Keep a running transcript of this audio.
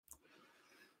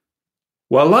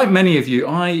Well, like many of you,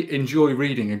 I enjoy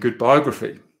reading a good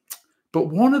biography. But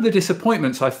one of the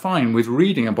disappointments I find with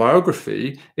reading a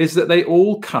biography is that they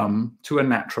all come to a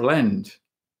natural end.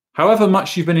 However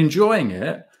much you've been enjoying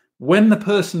it, when the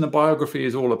person the biography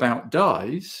is all about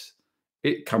dies,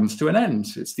 it comes to an end.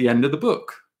 It's the end of the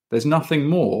book. There's nothing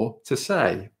more to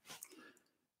say.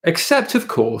 Except, of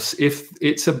course, if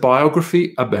it's a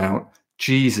biography about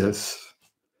Jesus.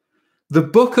 The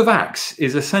book of Acts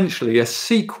is essentially a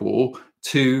sequel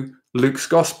to Luke's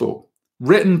Gospel,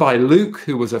 written by Luke,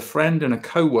 who was a friend and a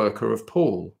co-worker of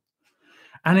Paul.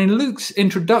 And in Luke's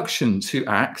introduction to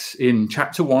Acts, in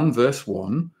chapter 1, verse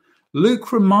 1,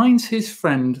 Luke reminds his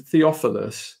friend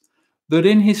Theophilus that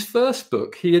in his first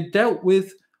book, he had dealt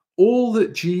with all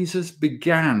that Jesus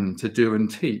began to do and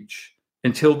teach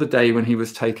until the day when he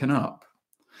was taken up,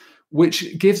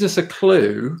 which gives us a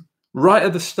clue right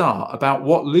at the start about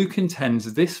what Luke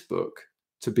intends this book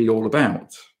to be all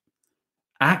about.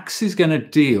 Acts is going to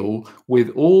deal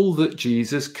with all that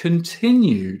Jesus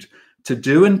continued to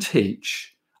do and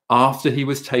teach after he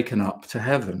was taken up to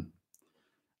heaven.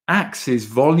 Acts is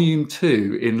volume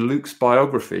 2 in Luke's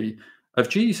biography of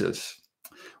Jesus,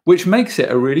 which makes it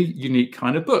a really unique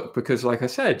kind of book because, like I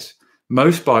said,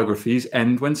 most biographies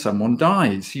end when someone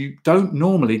dies. You don't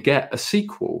normally get a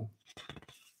sequel.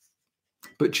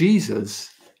 But Jesus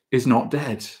is not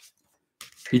dead.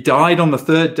 He died on the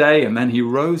third day and then he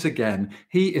rose again.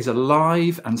 He is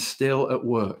alive and still at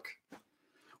work.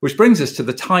 Which brings us to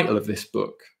the title of this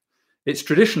book. It's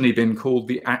traditionally been called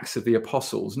the Acts of the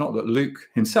Apostles, not that Luke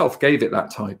himself gave it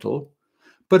that title,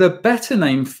 but a better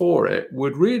name for it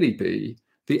would really be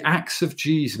the Acts of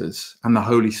Jesus and the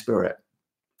Holy Spirit.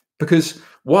 Because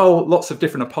while lots of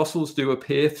different apostles do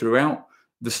appear throughout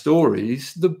the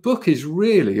stories, the book is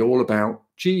really all about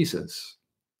Jesus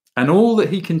and all that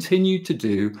he continued to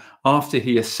do after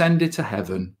he ascended to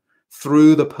heaven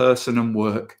through the person and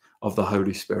work of the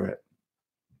Holy Spirit.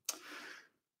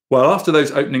 Well, after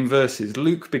those opening verses,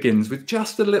 Luke begins with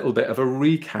just a little bit of a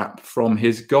recap from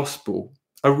his gospel,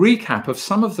 a recap of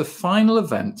some of the final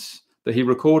events that he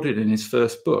recorded in his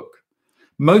first book.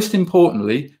 Most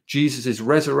importantly, Jesus'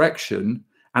 resurrection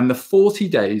and the 40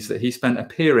 days that he spent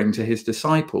appearing to his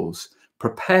disciples,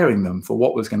 preparing them for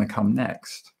what was going to come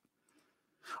next.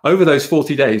 Over those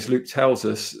 40 days, Luke tells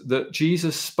us that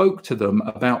Jesus spoke to them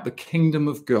about the kingdom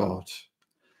of God,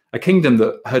 a kingdom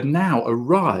that had now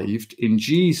arrived in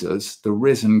Jesus, the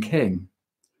risen King.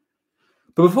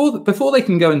 But before they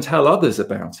can go and tell others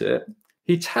about it,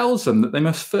 he tells them that they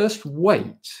must first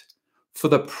wait for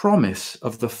the promise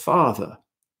of the Father,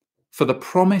 for the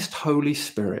promised Holy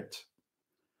Spirit.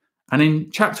 And in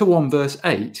chapter 1, verse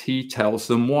 8, he tells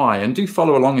them why. And do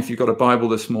follow along if you've got a Bible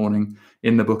this morning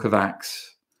in the book of Acts.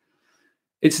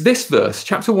 It's this verse,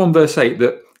 chapter 1, verse 8,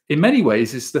 that in many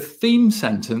ways is the theme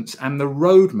sentence and the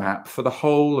roadmap for the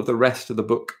whole of the rest of the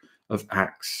book of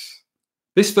Acts.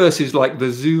 This verse is like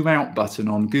the zoom out button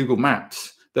on Google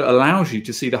Maps that allows you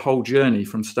to see the whole journey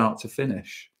from start to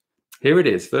finish. Here it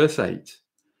is, verse 8.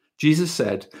 Jesus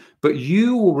said, "But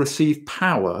you will receive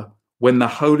power when the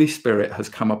Holy Spirit has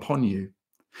come upon you,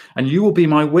 and you will be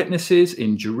my witnesses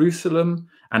in Jerusalem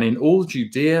and in all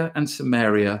Judea and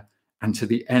Samaria and to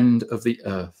the end of the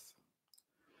earth."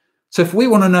 So if we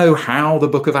want to know how the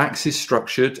book of Acts is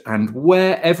structured and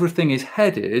where everything is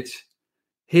headed,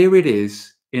 here it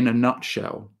is in a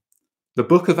nutshell. The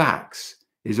book of Acts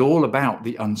is all about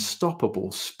the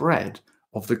unstoppable spread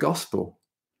of the gospel.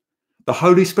 The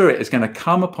Holy Spirit is going to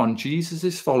come upon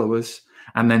Jesus' followers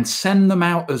and then send them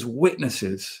out as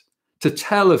witnesses to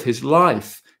tell of his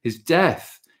life, his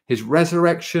death, his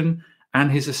resurrection,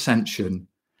 and his ascension,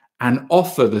 and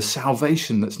offer the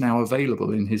salvation that's now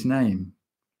available in his name.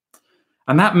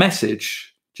 And that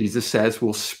message, Jesus says,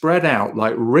 will spread out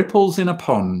like ripples in a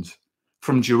pond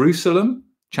from Jerusalem,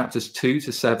 chapters 2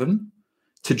 to 7,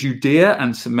 to Judea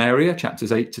and Samaria,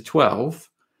 chapters 8 to 12,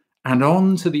 and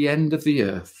on to the end of the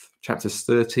earth, chapters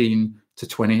 13 to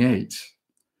 28.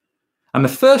 And the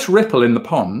first ripple in the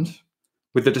pond,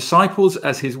 with the disciples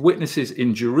as his witnesses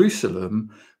in Jerusalem,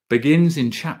 begins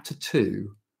in chapter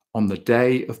 2 on the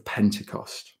day of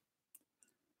Pentecost.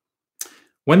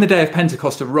 When the day of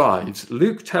Pentecost arrives,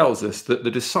 Luke tells us that the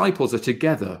disciples are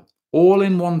together, all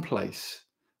in one place,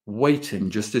 waiting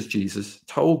just as Jesus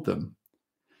told them.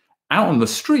 Out on the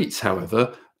streets,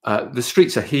 however, the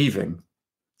streets are heaving.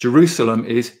 Jerusalem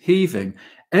is heaving.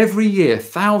 Every year,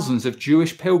 thousands of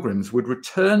Jewish pilgrims would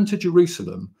return to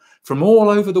Jerusalem from all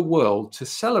over the world to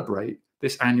celebrate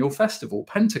this annual festival,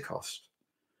 Pentecost.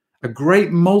 A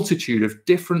great multitude of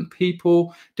different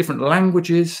people, different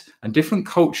languages, and different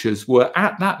cultures were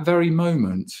at that very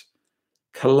moment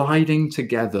colliding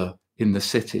together in the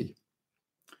city.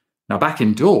 Now, back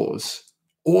indoors,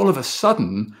 all of a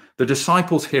sudden, the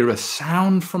disciples hear a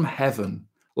sound from heaven,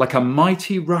 like a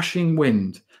mighty rushing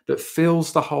wind that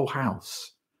fills the whole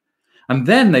house. And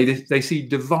then they see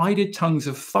divided tongues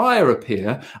of fire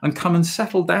appear and come and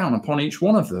settle down upon each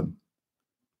one of them.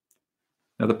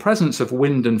 Now, the presence of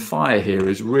wind and fire here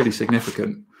is really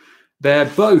significant. They're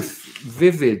both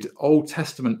vivid Old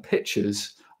Testament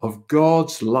pictures of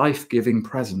God's life-giving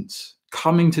presence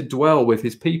coming to dwell with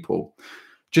his people.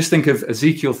 Just think of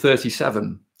Ezekiel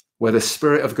 37, where the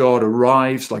Spirit of God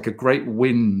arrives like a great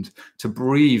wind to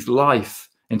breathe life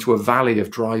into a valley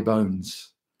of dry bones.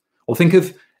 Or think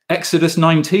of Exodus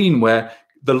 19, where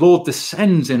the Lord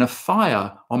descends in a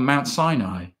fire on Mount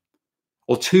Sinai.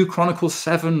 Or 2 Chronicles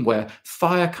 7, where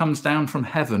fire comes down from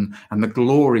heaven and the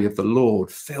glory of the Lord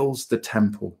fills the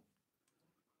temple.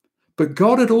 But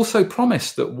God had also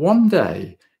promised that one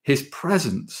day his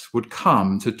presence would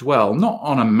come to dwell not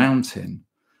on a mountain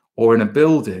or in a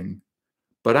building,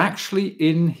 but actually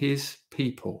in his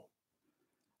people.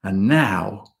 And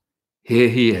now, here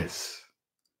he is.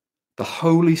 The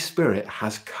Holy Spirit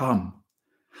has come.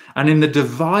 And in the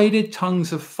divided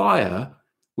tongues of fire,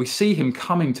 we see him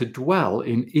coming to dwell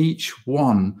in each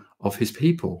one of his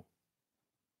people.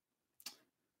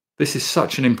 This is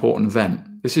such an important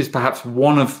event. This is perhaps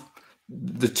one of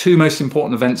the 2 most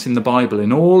important events in the Bible,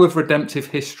 in all of redemptive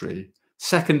history,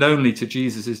 second only to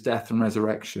Jesus' death and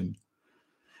resurrection.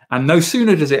 And no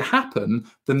sooner does it happen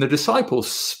than the disciples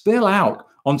spill out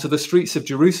onto the streets of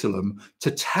Jerusalem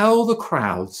to tell the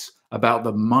crowds about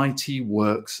the mighty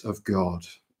works of God.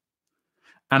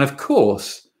 And of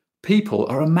course, people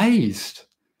are amazed,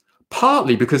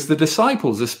 partly because the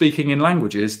disciples are speaking in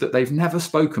languages that they've never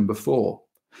spoken before,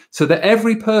 so that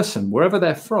every person, wherever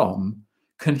they're from,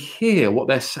 can hear what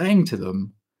they're saying to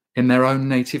them in their own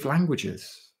native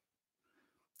languages.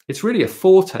 It's really a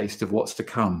foretaste of what's to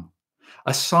come,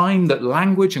 a sign that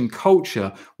language and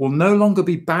culture will no longer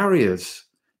be barriers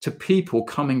to people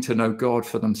coming to know God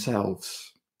for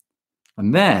themselves.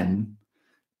 And then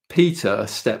Peter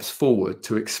steps forward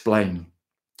to explain.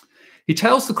 He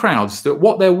tells the crowds that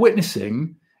what they're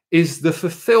witnessing is the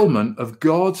fulfillment of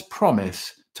God's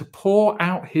promise to pour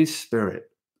out his Spirit,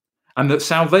 and that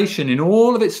salvation in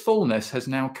all of its fullness has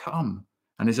now come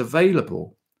and is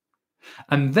available.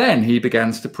 And then he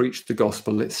begins to preach the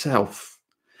gospel itself.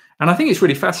 And I think it's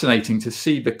really fascinating to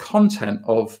see the content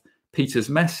of Peter's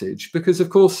message, because, of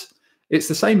course, it's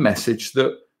the same message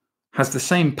that has the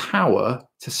same power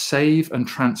to save and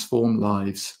transform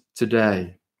lives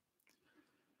today.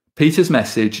 Peter's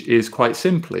message is quite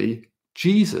simply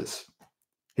Jesus,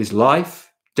 his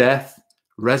life, death,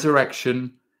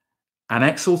 resurrection, and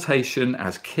exaltation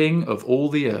as King of all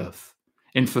the earth,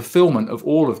 in fulfillment of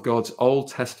all of God's Old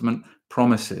Testament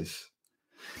promises.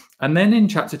 And then in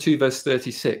chapter 2, verse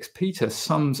 36, Peter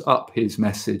sums up his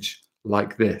message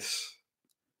like this.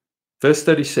 Verse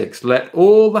 36, let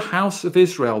all the house of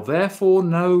Israel therefore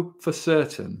know for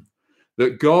certain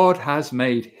that God has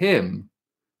made him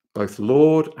both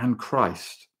Lord and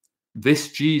Christ,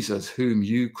 this Jesus whom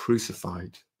you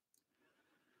crucified.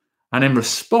 And in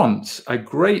response, a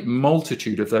great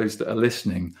multitude of those that are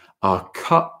listening are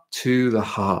cut to the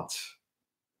heart.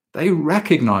 They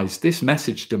recognize this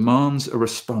message demands a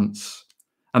response.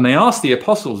 And they ask the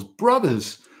apostles,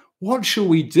 brothers, what shall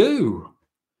we do?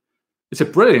 It's a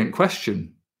brilliant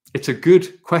question. It's a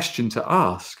good question to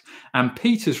ask. And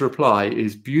Peter's reply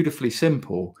is beautifully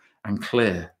simple and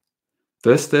clear.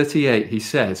 Verse 38, he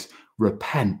says,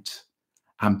 repent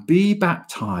and be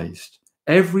baptized,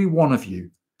 every one of you,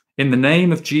 in the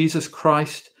name of Jesus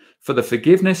Christ, for the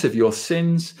forgiveness of your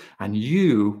sins, and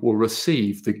you will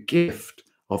receive the gift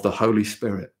of the Holy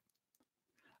Spirit.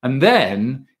 And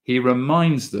then he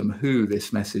reminds them who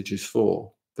this message is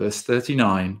for. Verse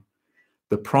 39,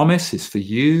 the promise is for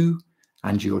you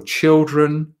and your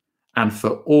children and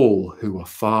for all who are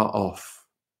far off.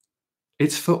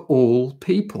 It's for all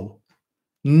people.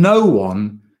 No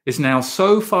one is now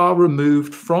so far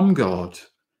removed from God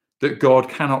that God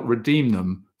cannot redeem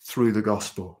them through the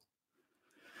gospel.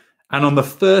 And on the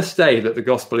first day that the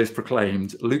gospel is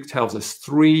proclaimed, Luke tells us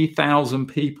 3,000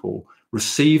 people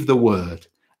receive the word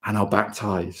and are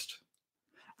baptized.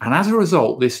 And as a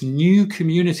result, this new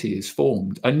community is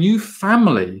formed, a new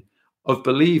family of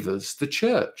believers, the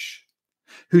church,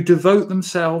 who devote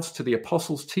themselves to the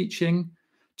apostles' teaching,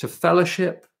 to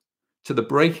fellowship, to the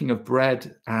breaking of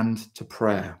bread, and to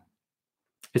prayer.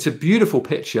 It's a beautiful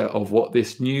picture of what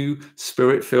this new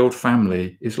spirit-filled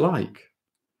family is like.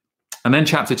 And then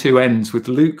chapter 2 ends with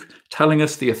Luke telling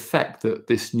us the effect that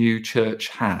this new church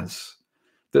has,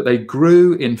 that they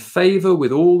grew in favor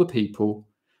with all the people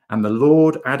and the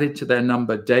Lord added to their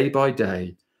number day by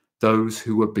day those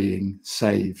who were being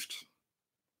saved.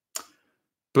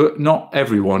 But not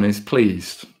everyone is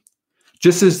pleased.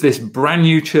 Just as this brand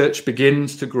new church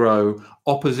begins to grow,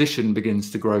 opposition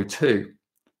begins to grow too,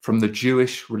 from the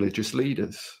Jewish religious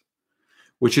leaders,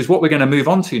 which is what we're going to move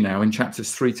on to now in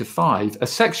chapters 3 to 5, a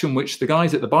section which the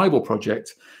guys at the Bible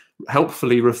Project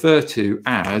helpfully refer to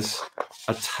as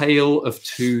a tale of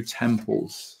two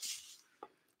temples. I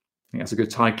think that's a good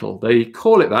title. They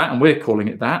call it that, and we're calling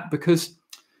it that, because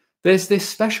there's this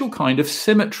special kind of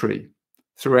symmetry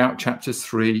throughout chapters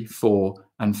 3, 4,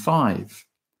 and 5.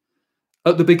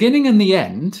 At the beginning and the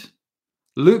end,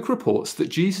 Luke reports that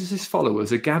Jesus'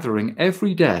 followers are gathering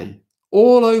every day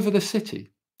all over the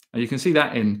city. And you can see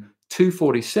that in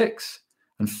 2:46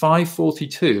 and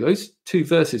 5:42. Those two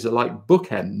verses are like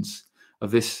bookends of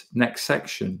this next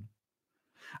section.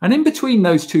 And in between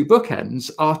those two bookends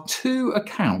are two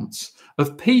accounts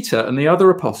of Peter and the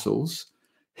other apostles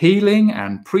healing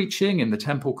and preaching in the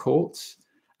temple courts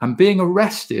and being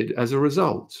arrested as a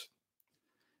result.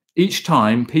 Each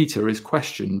time, Peter is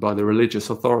questioned by the religious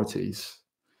authorities.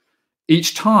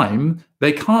 Each time,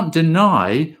 they can't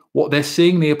deny what they're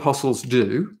seeing the apostles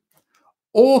do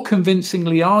or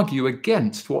convincingly argue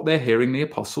against what they're hearing the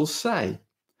apostles say.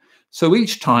 So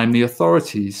each time, the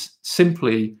authorities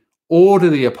simply order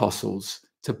the apostles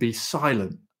to be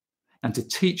silent and to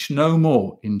teach no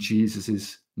more in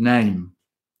Jesus' name.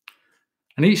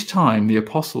 And each time, the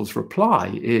apostles'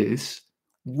 reply is,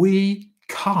 "We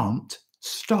can't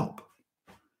stop."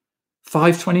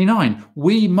 5:29,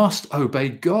 "We must obey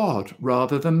God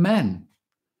rather than men."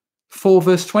 4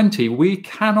 verse 20, "We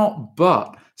cannot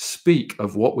but speak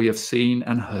of what we have seen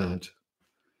and heard."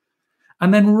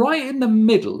 And then right in the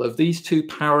middle of these two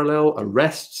parallel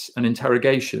arrests and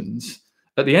interrogations,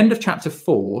 at the end of chapter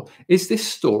 4, is this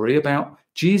story about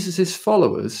Jesus'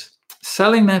 followers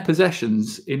selling their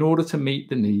possessions in order to meet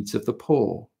the needs of the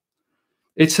poor.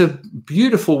 It's a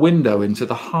beautiful window into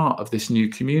the heart of this new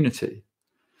community.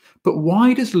 But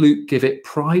why does Luke give it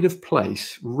pride of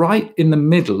place right in the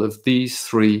middle of these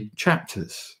three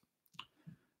chapters?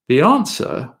 The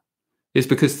answer is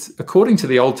because, according to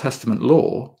the Old Testament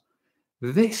law,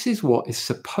 this is what is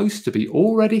supposed to be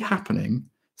already happening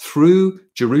through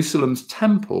Jerusalem's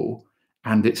temple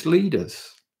and its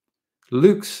leaders.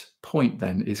 Luke's point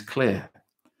then is clear.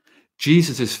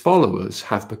 Jesus' followers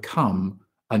have become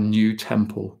a new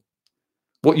temple.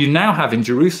 What you now have in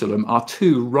Jerusalem are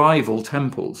two rival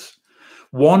temples.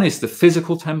 One is the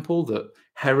physical temple that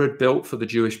Herod built for the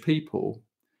Jewish people,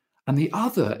 and the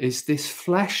other is this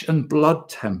flesh and blood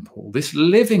temple, this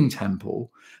living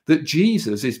temple that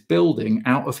Jesus is building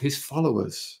out of his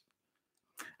followers.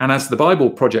 And as the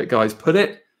Bible Project guys put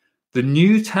it, the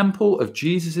new temple of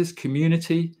Jesus'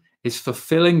 community is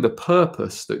fulfilling the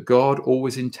purpose that God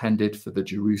always intended for the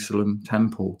Jerusalem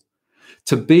temple,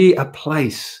 to be a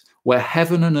place where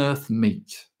heaven and earth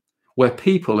meet, where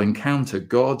people encounter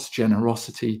God's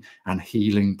generosity and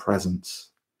healing presence.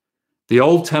 The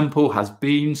old temple has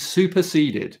been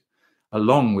superseded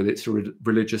along with its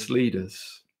religious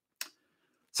leaders.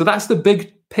 So that's the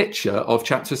big picture of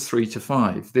chapters 3 to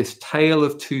 5, this tale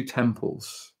of two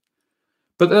temples.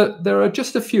 But there are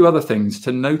just a few other things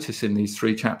to notice in these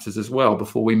three chapters as well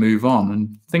before we move on,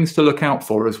 and things to look out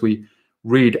for as we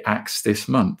read Acts this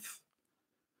month.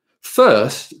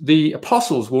 First, the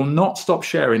apostles will not stop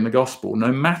sharing the gospel,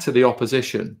 no matter the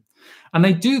opposition. And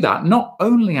they do that not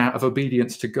only out of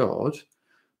obedience to God,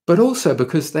 but also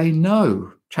because they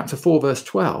know, chapter 4, verse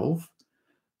 12,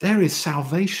 there is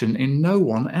salvation in no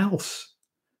one else.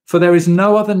 For there is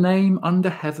no other name under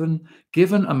heaven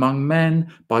given among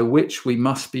men by which we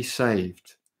must be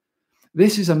saved.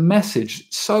 This is a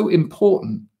message so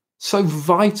important, so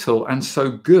vital, and so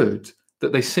good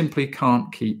that they simply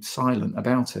can't keep silent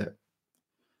about it.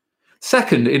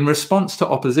 Second, in response to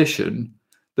opposition,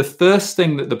 the first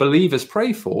thing that the believers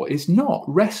pray for is not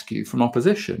rescue from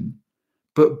opposition,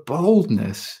 but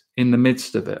boldness in the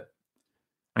midst of it.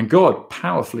 And God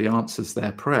powerfully answers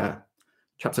their prayer.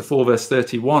 Chapter 4, verse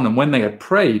 31, and when they had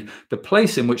prayed, the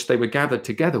place in which they were gathered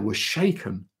together was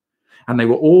shaken, and they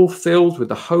were all filled with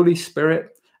the Holy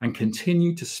Spirit and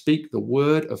continued to speak the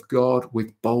word of God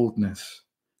with boldness.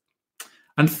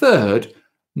 And third,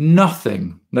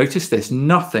 nothing, notice this,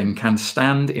 nothing can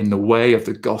stand in the way of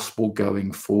the gospel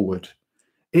going forward.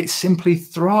 It simply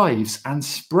thrives and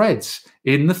spreads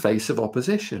in the face of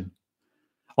opposition.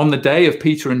 On the day of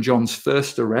Peter and John's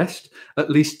first arrest, at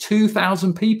least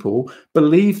 2,000 people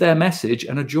believe their message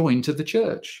and are joined to the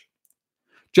church.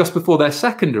 Just before their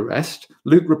second arrest,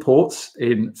 Luke reports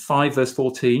in 5 verse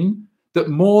 14 that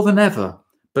more than ever,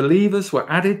 believers were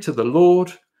added to the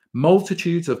Lord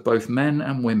multitudes of both men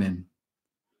and women.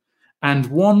 And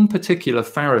one particular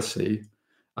Pharisee,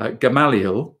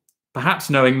 Gamaliel, perhaps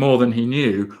knowing more than he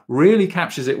knew, really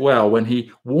captures it well when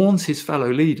he warns his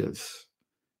fellow leaders,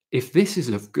 if this is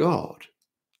of God,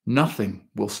 nothing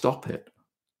will stop it.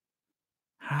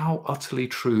 How utterly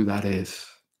true that is.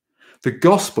 The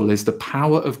gospel is the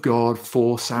power of God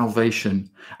for salvation,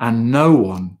 and no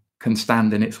one can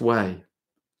stand in its way.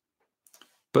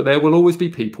 But there will always be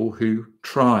people who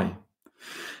try.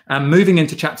 And moving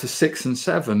into chapter 6 and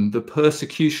 7, the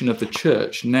persecution of the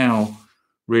church now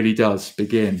really does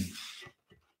begin.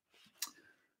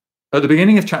 At the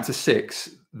beginning of chapter 6,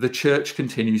 the church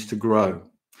continues to grow.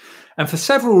 And for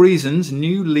several reasons,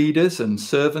 new leaders and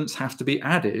servants have to be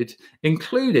added,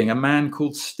 including a man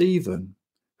called Stephen,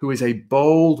 who is a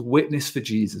bold witness for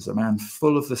Jesus, a man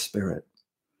full of the Spirit.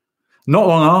 Not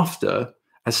long after,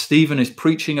 as Stephen is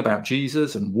preaching about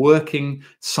Jesus and working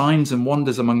signs and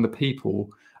wonders among the people,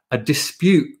 a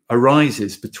dispute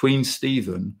arises between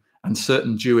Stephen and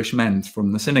certain Jewish men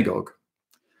from the synagogue.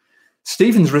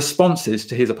 Stephen's responses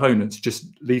to his opponents just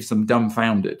leaves them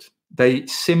dumbfounded. They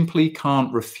simply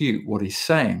can't refute what he's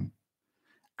saying.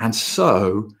 And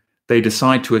so they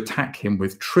decide to attack him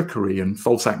with trickery and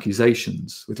false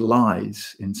accusations, with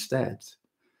lies instead.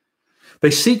 They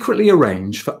secretly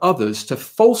arrange for others to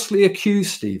falsely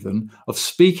accuse Stephen of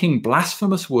speaking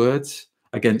blasphemous words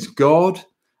against God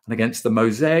and against the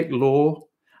Mosaic law,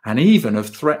 and even of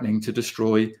threatening to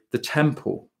destroy the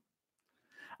temple.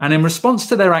 And in response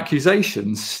to their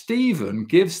accusations, Stephen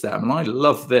gives them, and I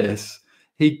love this,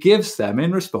 he gives them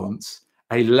in response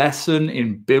a lesson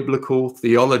in biblical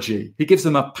theology. He gives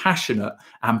them a passionate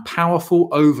and powerful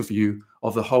overview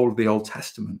of the whole of the Old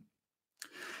Testament.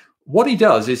 What he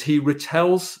does is he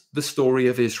retells the story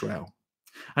of Israel,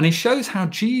 and he shows how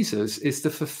Jesus is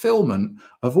the fulfillment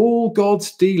of all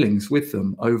God's dealings with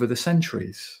them over the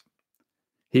centuries.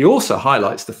 He also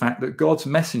highlights the fact that God's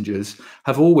messengers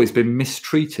have always been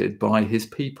mistreated by his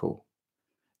people.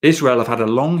 Israel have had a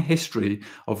long history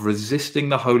of resisting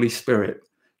the Holy Spirit,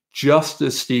 just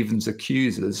as Stephen's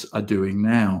accusers are doing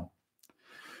now.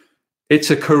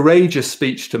 It's a courageous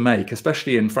speech to make,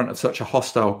 especially in front of such a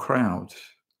hostile crowd.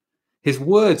 His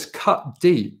words cut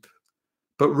deep,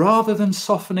 but rather than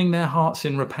softening their hearts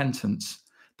in repentance,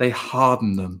 they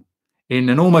harden them in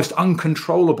an almost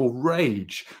uncontrollable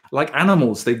rage. Like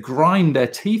animals, they grind their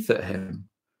teeth at him.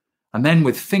 And then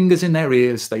with fingers in their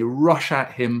ears, they rush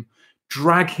at him,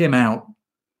 drag him out,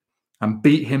 and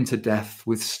beat him to death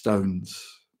with stones,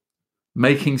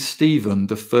 making Stephen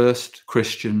the first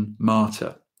Christian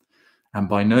martyr, and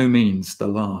by no means the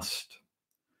last.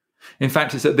 In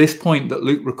fact, it's at this point that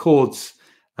Luke records,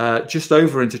 just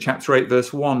over into chapter 8,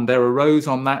 verse 1, there arose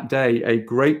on that day a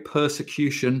great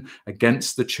persecution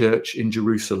against the church in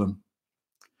Jerusalem.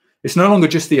 It's no longer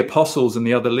just the apostles and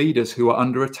the other leaders who are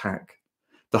under attack.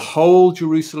 The whole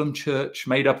Jerusalem church,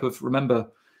 made up of,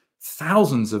 remember,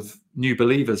 thousands of new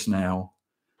believers now,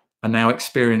 are now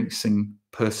experiencing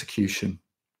persecution.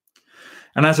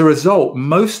 And as a result,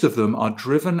 most of them are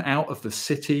driven out of the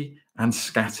city and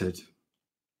scattered.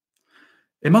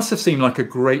 It must have seemed like a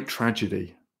great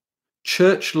tragedy.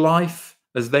 Church life,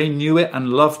 as they knew it and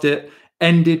loved it,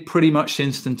 ended pretty much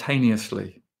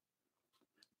instantaneously.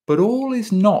 But all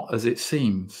is not as it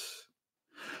seems.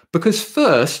 Because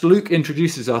first, Luke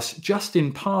introduces us, just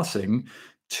in passing,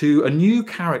 to a new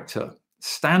character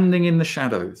standing in the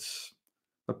shadows,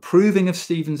 approving of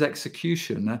Stephen's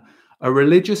execution, a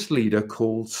religious leader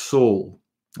called Saul.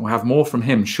 We'll have more from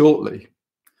him shortly.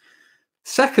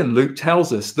 Second, Luke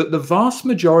tells us that the vast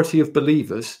majority of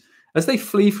believers, as they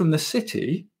flee from the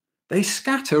city, they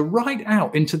scatter right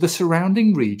out into the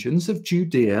surrounding regions of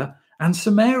Judea and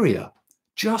Samaria,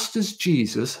 just as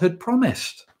Jesus had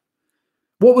promised.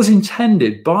 What was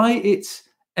intended by its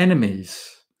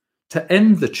enemies to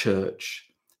end the church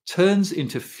turns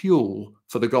into fuel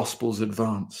for the gospel's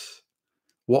advance.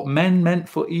 What men meant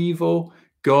for evil,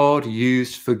 God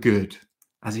used for good,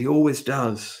 as he always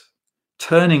does,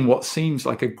 turning what seems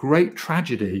like a great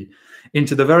tragedy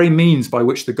into the very means by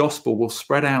which the gospel will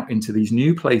spread out into these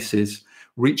new places,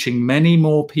 reaching many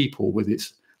more people with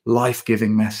its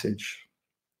life-giving message.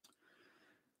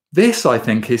 This, I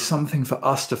think, is something for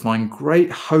us to find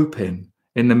great hope in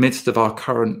the midst of our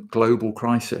current global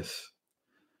crisis.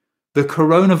 The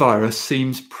coronavirus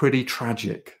seems pretty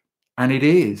tragic, and it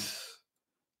is.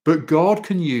 But God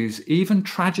can use even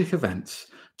tragic events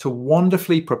to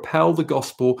wonderfully propel the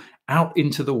gospel out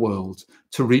into the world,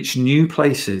 to reach new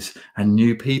places and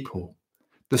new people.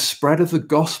 The spread of the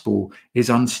gospel is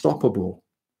unstoppable.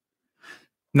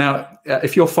 Now,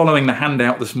 if you're following the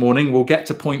handout this morning, we'll get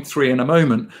to point 3 in a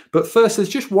moment. But first, there's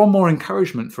just one more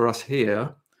encouragement for us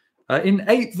here. In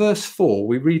 8 verse 4,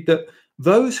 we read that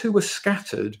those who were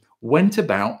scattered went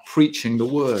about preaching the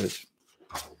word.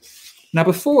 Now,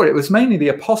 before, it was mainly the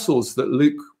apostles that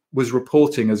Luke was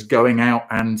reporting as going out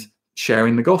and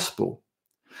sharing the gospel.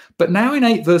 But now in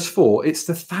 8 verse 4, it's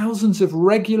the thousands of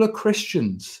regular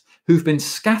Christians who've been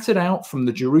scattered out from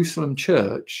the Jerusalem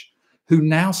church who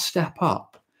now step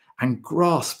up and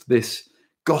grasp this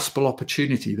gospel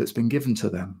opportunity that's been given to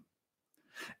them.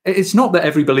 It's not that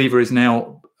every believer is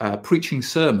now preaching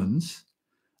sermons.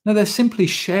 No, they're simply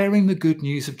sharing the good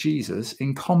news of Jesus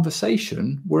in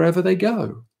conversation wherever they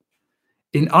go.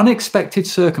 In unexpected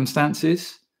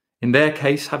circumstances, in their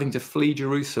case, having to flee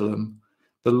Jerusalem,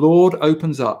 the Lord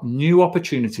opens up new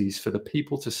opportunities for the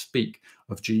people to speak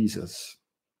of Jesus.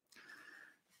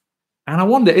 And I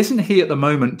wonder, isn't he at the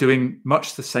moment doing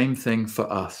much the same thing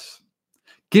for us?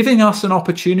 Giving us an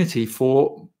opportunity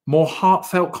for more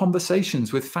heartfelt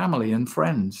conversations with family and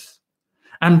friends,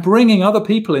 and bringing other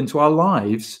people into our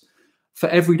lives for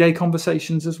everyday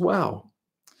conversations as well.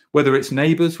 Whether it's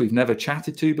neighbours we've never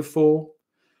chatted to before,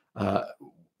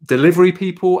 delivery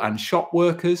people and shop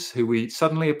workers who we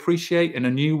suddenly appreciate in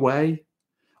a new way,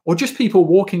 or just people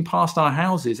walking past our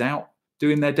houses out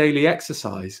doing their daily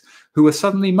exercise who are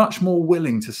suddenly much more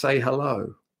willing to say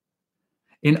hello.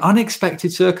 In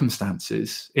unexpected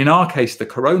circumstances, in our case, the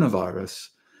coronavirus,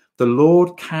 the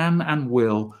Lord can and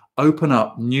will open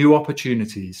up new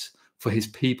opportunities for his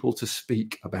people to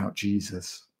speak about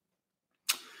Jesus.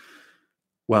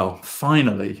 Well,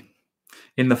 finally,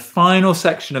 in the final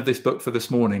section of this book for this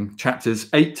morning, chapters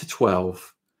 8 to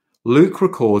 12, Luke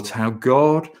records how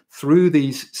God, through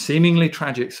these seemingly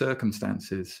tragic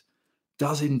circumstances,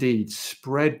 does indeed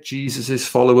spread Jesus's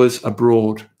followers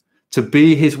abroad to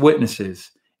be his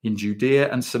witnesses in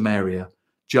Judea and Samaria,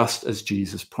 just as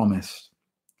Jesus promised.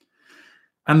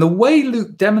 And the way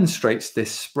Luke demonstrates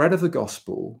this spread of the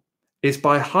gospel is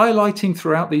by highlighting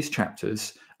throughout these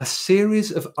chapters a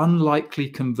series of unlikely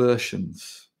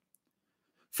conversions.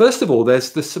 First of all,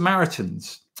 there's the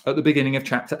Samaritans at the beginning of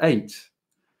chapter 8.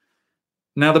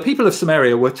 Now, the people of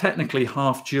Samaria were technically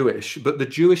half Jewish, but the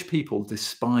Jewish people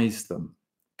despised them,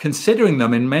 considering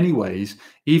them in many ways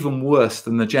even worse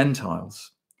than the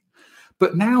Gentiles.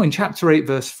 But now in chapter 8,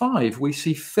 verse 5, we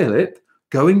see Philip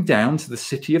going down to the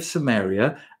city of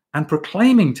Samaria and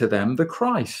proclaiming to them the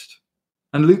Christ.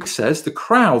 And Luke says the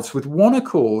crowds with one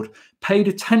accord paid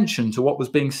attention to what was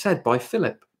being said by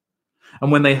Philip.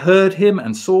 And when they heard him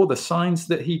and saw the signs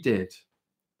that he did.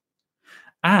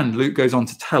 And Luke goes on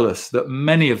to tell us that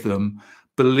many of them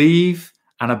believe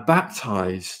and are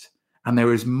baptized, and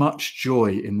there is much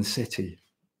joy in the city.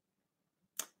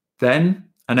 Then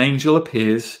an angel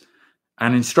appears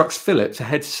and instructs Philip to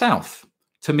head south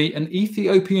to meet an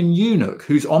Ethiopian eunuch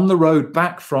who's on the road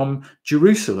back from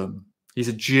Jerusalem. He's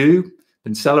a Jew,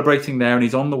 been celebrating there, and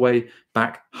he's on the way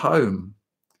back home.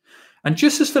 And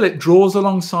just as Philip draws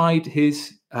alongside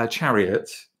his chariot,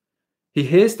 he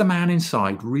hears the man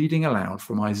inside reading aloud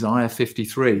from Isaiah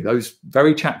 53, those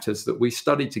very chapters that we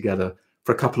studied together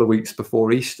for a couple of weeks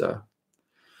before Easter.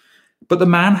 But the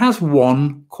man has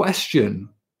one question.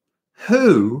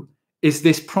 Who is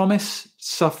this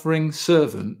promise-suffering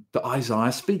servant that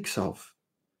Isaiah speaks of?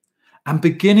 And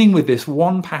beginning with this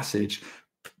one passage,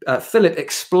 Philip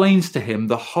explains to him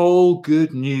the whole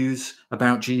good news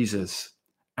about Jesus.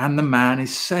 And the man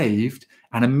is saved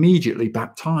and immediately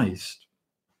baptized.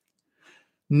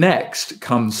 Next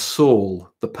comes Saul,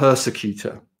 the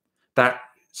persecutor, that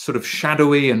sort of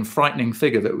shadowy and frightening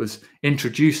figure that was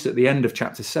introduced at the end of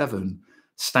chapter 7,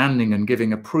 standing and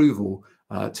giving approval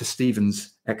to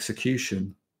Stephen's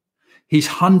execution. He's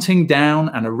hunting down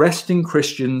and arresting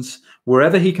Christians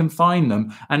wherever he can find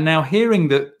them. And now, hearing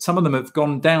that some of them have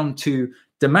gone down to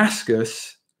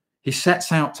Damascus, he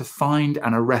sets out to find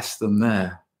and arrest them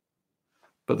there.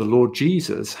 But the Lord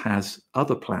Jesus has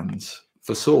other plans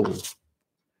for Saul.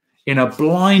 In a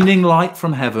blinding light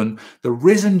from heaven, the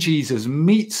risen Jesus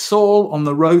meets Saul on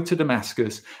the road to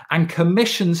Damascus and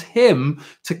commissions him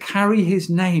to carry his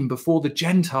name before the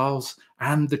Gentiles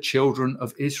and the children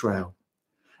of Israel.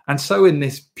 And so, in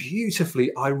this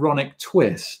beautifully ironic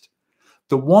twist,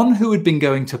 the one who had been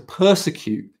going to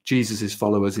persecute Jesus'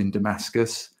 followers in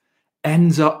Damascus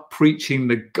ends up preaching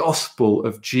the gospel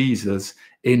of Jesus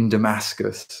in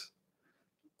Damascus.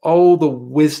 Oh, the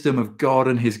wisdom of God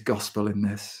and his gospel in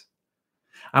this.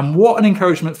 And what an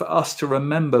encouragement for us to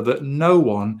remember that no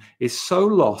one is so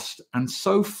lost and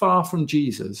so far from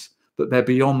Jesus that they're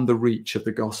beyond the reach of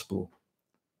the gospel.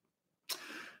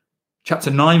 Chapter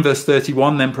 9, verse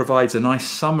 31 then provides a nice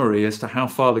summary as to how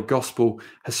far the gospel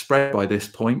has spread by this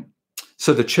point.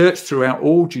 So the church throughout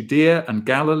all Judea and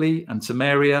Galilee and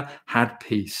Samaria had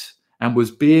peace and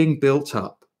was being built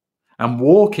up, and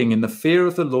walking in the fear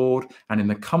of the Lord and in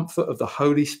the comfort of the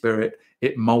Holy Spirit,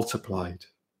 it multiplied.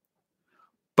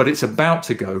 But it's about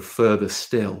to go further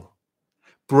still,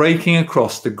 breaking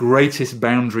across the greatest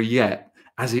boundary yet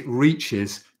as it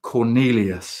reaches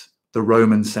Cornelius, the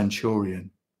Roman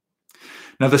centurion.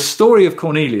 Now, the story of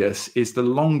Cornelius is the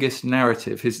longest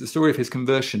narrative. The story of his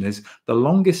conversion is the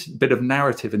longest bit of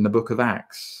narrative in the book of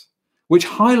Acts, which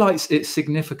highlights its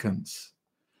significance.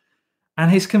 And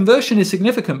his conversion is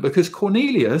significant because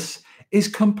Cornelius is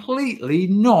completely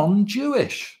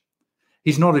non-Jewish.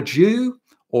 He's not a Jew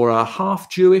or a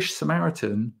half-Jewish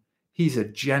Samaritan. He's a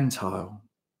Gentile.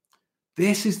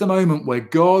 This is the moment where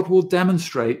God will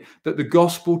demonstrate that the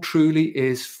gospel truly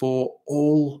is for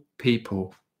all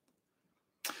people.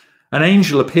 An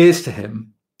angel appears to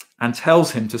him and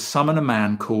tells him to summon a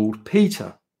man called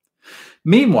Peter.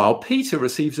 Meanwhile, Peter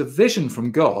receives a vision from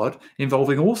God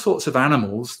involving all sorts of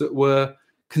animals that were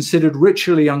considered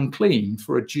ritually unclean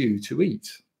for a Jew to eat.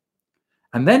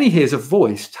 And then he hears a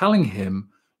voice telling him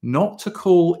not to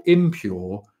call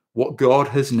impure what God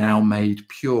has now made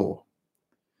pure.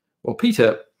 Well,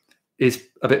 Peter is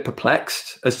a bit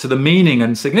perplexed as to the meaning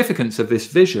and significance of this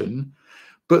vision,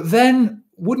 but then,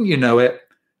 wouldn't you know it,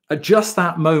 at just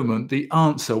that moment, the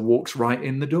answer walks right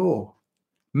in the door.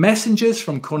 Messengers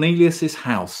from Cornelius's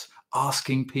house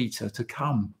asking Peter to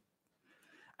come.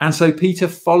 And so Peter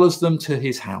follows them to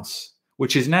his house,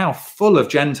 which is now full of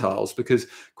Gentiles because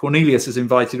Cornelius has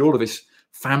invited all of his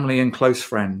family and close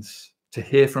friends to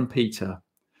hear from Peter.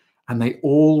 And they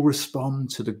all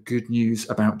respond to the good news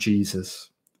about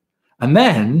Jesus. And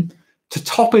then, to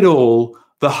top it all,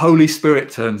 the Holy Spirit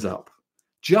turns up,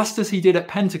 just as he did at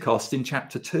Pentecost in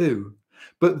chapter 2.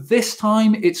 But this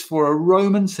time it's for a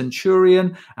Roman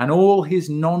centurion and all his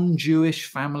non-Jewish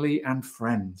family and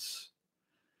friends.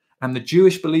 And the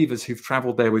Jewish believers who've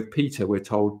traveled there with Peter, we're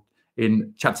told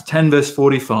in chapter 10, verse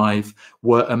 45,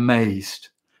 were amazed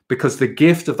because the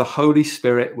gift of the Holy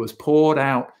Spirit was poured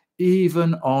out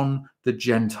even on the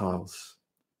Gentiles.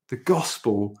 The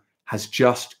gospel has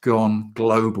just gone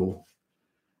global.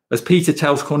 As Peter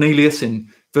tells Cornelius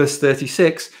in verse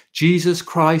 36, Jesus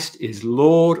Christ is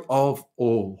Lord of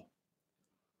all.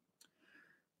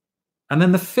 And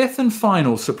then the fifth and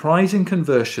final surprising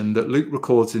conversion that Luke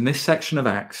records in this section of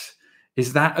Acts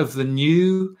is that of the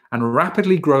new and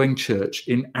rapidly growing church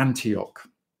in Antioch.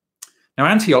 Now,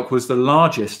 Antioch was the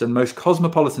largest and most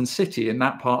cosmopolitan city in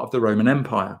that part of the Roman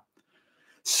Empire.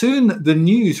 Soon the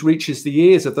news reaches the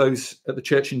ears of those at the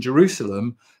church in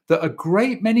Jerusalem that a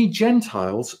great many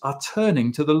Gentiles are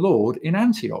turning to the Lord in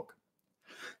Antioch.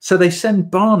 So they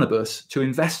send Barnabas to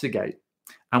investigate.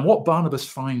 And what Barnabas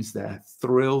finds there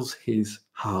thrills his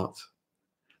heart.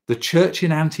 The church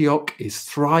in Antioch is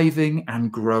thriving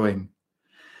and growing.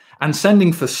 And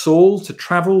sending for Saul to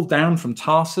travel down from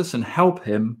Tarsus and help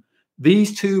him,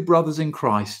 these two brothers in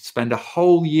Christ spend a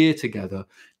whole year together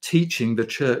teaching the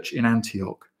church in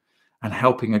Antioch and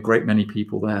helping a great many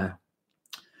people there.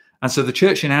 And so the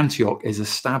church in Antioch is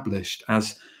established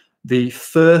as the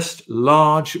first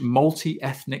large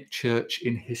multi-ethnic church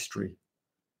in history.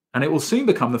 And it will soon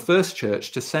become the first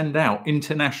church to send out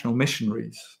international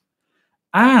missionaries.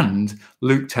 And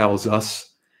Luke tells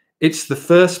us it's the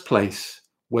first place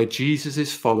where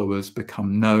Jesus' followers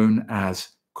become known as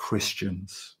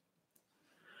Christians.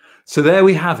 So there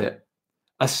we have it,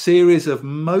 a series of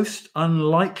most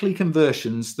unlikely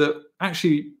conversions that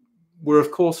actually were,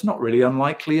 of course, not really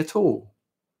unlikely at all.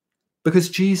 Because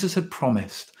Jesus had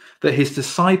promised that his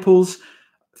disciples,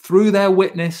 through their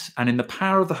witness and in the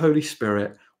power of the Holy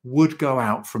Spirit, would go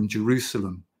out from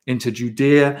Jerusalem into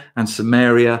Judea and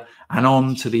Samaria and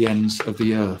on to the ends of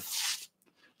the earth.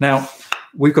 Now,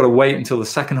 we've got to wait until the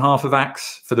second half of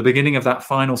Acts for the beginning of that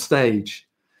final stage.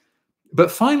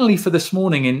 But finally, for this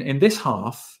morning, in this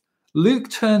half, Luke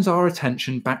turns our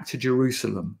attention back to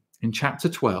Jerusalem in chapter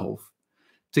 12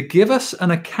 to give us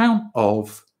an account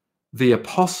of the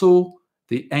apostle,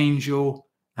 the angel,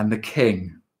 and the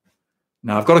king.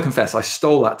 Now, I've got to confess, I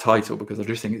stole that title because I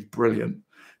just think it's brilliant.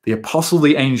 The apostle,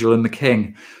 the angel, and the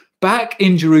king. Back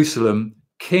in Jerusalem,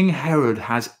 King Herod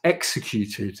has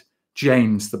executed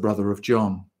James, the brother of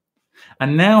John.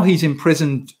 And now he's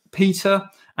imprisoned Peter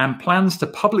and plans to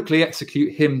publicly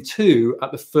execute him too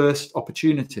at the first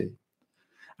opportunity.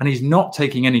 And he's not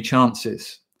taking any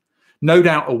chances. No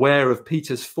doubt aware of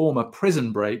Peter's former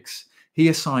prison breaks, he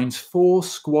assigns 4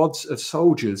 squads of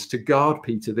soldiers to guard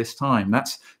Peter this time.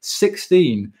 That's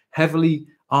 16 heavily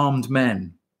armed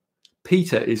men.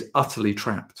 Peter is utterly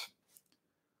trapped.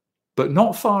 But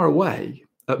not far away,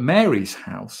 at Mary's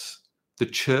house, the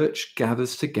church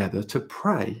gathers together to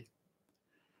pray.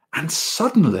 And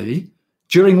suddenly,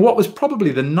 during what was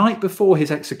probably the night before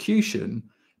his execution,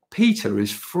 Peter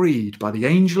is freed by the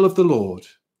angel of the Lord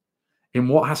in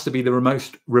what has to be the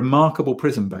most remarkable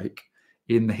prison break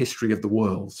in the history of the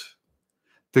world.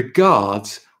 The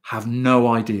guards have no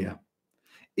idea.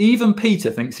 Even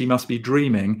Peter thinks he must be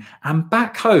dreaming, and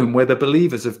back home where the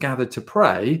believers have gathered to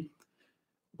pray,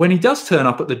 when he does turn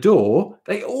up at the door,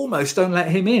 they almost don't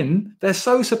let him in. They're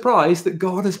so surprised that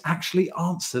God has actually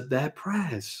answered their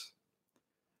prayers.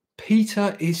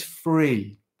 Peter is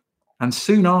free, and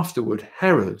soon afterward,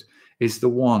 Herod is the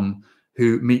one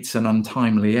who meets an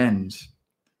untimely end.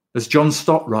 As John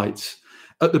Stott writes,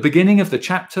 at the beginning of the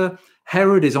chapter,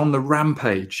 Herod is on the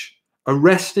rampage,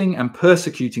 arresting and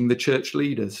persecuting the church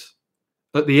leaders.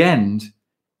 At the end,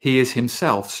 he is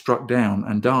himself struck down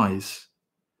and dies.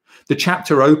 The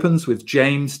chapter opens with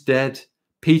James dead,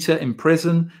 Peter in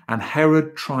prison, and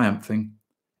Herod triumphing.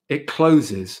 It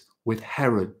closes with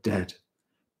Herod dead.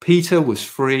 Peter was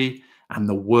free, and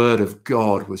the word of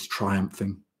God was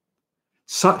triumphing.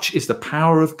 Such is the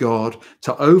power of God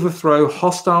to overthrow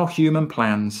hostile human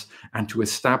plans and to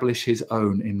establish his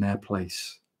own in their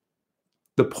place.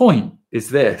 The point is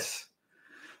this: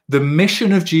 the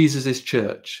mission of Jesus'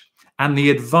 church and the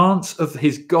advance of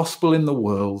his gospel in the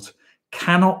world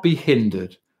cannot be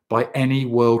hindered by any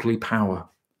worldly power.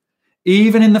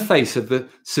 Even in the face of the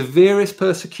severest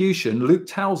persecution, Luke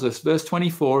tells us, verse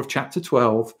 24 of chapter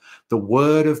 12, the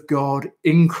word of God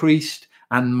increased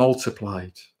and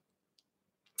multiplied.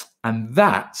 And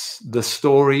that's the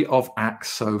story of Acts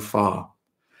so far.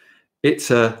 It's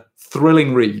a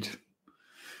thrilling read.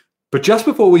 But just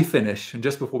before we finish and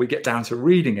just before we get down to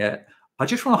reading it, I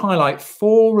just want to highlight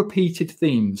 4 repeated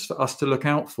themes for us to look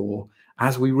out for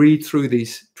as we read through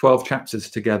these 12 chapters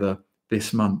together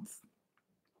this month.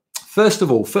 First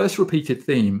of all, first repeated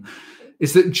theme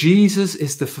is that Jesus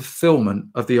is the fulfillment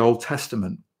of the Old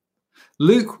Testament.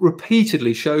 Luke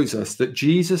repeatedly shows us that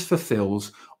Jesus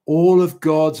fulfills all of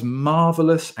God's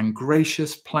marvelous and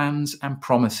gracious plans and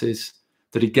promises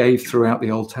that he gave throughout the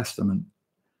Old Testament,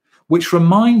 which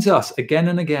reminds us again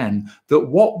and again that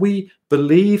what we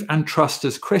believe and trust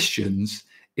as Christians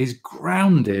is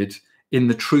grounded in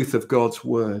the truth of God's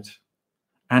word,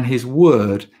 and his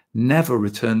word never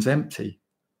returns empty.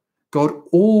 God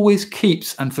always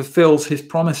keeps and fulfills his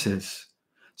promises,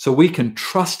 so we can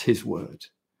trust his word.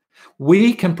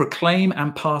 We can proclaim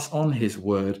and pass on his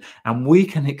word, and we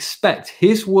can expect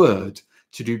his word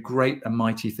to do great and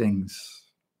mighty things.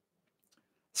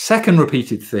 Second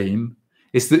repeated theme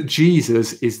is that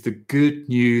Jesus is the good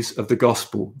news of the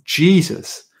gospel.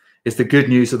 Jesus is the good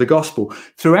news of the gospel.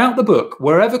 Throughout the book,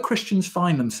 wherever Christians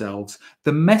find themselves,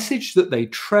 the message that they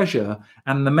treasure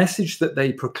and the message that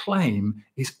they proclaim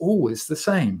is always the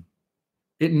same.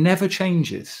 It never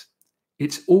changes.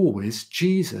 It's always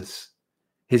Jesus.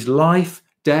 His life,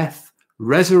 death,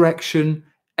 resurrection,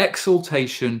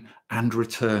 exaltation, and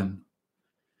return.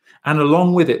 And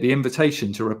along with it, the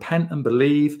invitation to repent and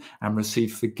believe and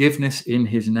receive forgiveness in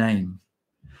his name.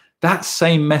 That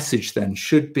same message then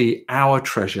should be our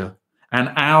treasure and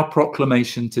our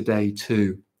proclamation today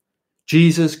too.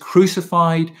 Jesus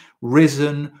crucified,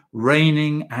 risen,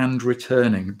 reigning, and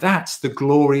returning. That's the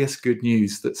glorious good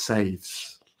news that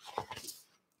saves.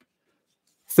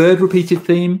 Third repeated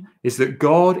theme is that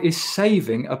God is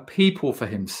saving a people for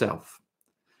himself.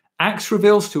 Acts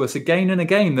reveals to us again and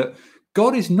again that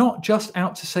God is not just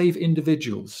out to save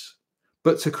individuals,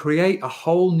 but to create a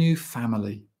whole new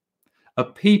family, a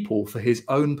people for his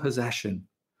own possession,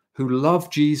 who love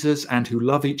Jesus and who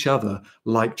love each other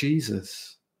like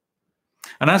Jesus.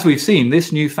 And as we've seen,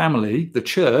 this new family, the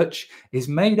church, is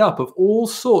made up of all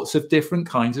sorts of different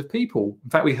kinds of people. In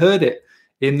fact, we heard it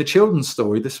in the children's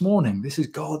story this morning. This is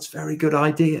God's very good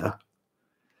idea.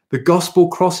 The gospel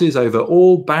crosses over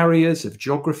all barriers of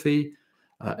geography,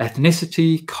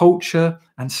 ethnicity, culture,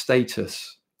 and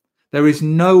status. There is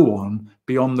no one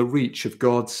beyond the reach of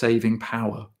God's saving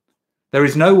power. There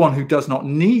is no one who does not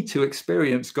need to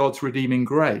experience God's redeeming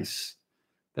grace.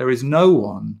 There is no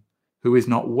one who is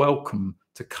not welcome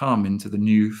to come into the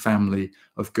new family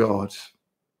of God.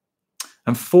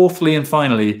 And fourthly and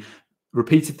finally,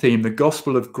 repeated theme, the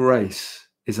gospel of grace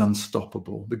is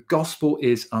unstoppable. The gospel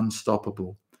is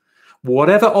unstoppable.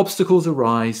 Whatever obstacles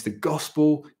arise, the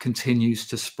gospel continues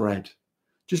to spread.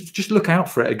 Just look out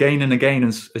for it again and again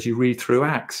as you read through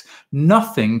Acts.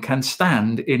 Nothing can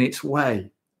stand in its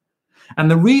way. And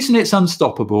the reason it's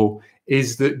unstoppable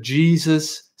is that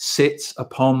Jesus sits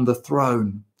upon the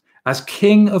throne as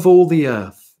King of all the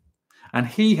earth. And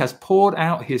he has poured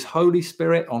out his Holy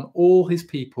Spirit on all his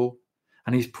people.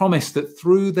 And he's promised that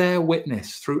through their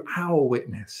witness, through our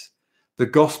witness, the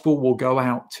gospel will go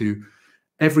out to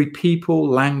every people,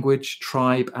 language,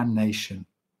 tribe, and nation.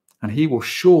 And he will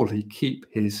surely keep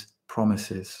his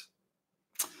promises.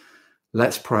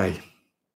 Let's pray.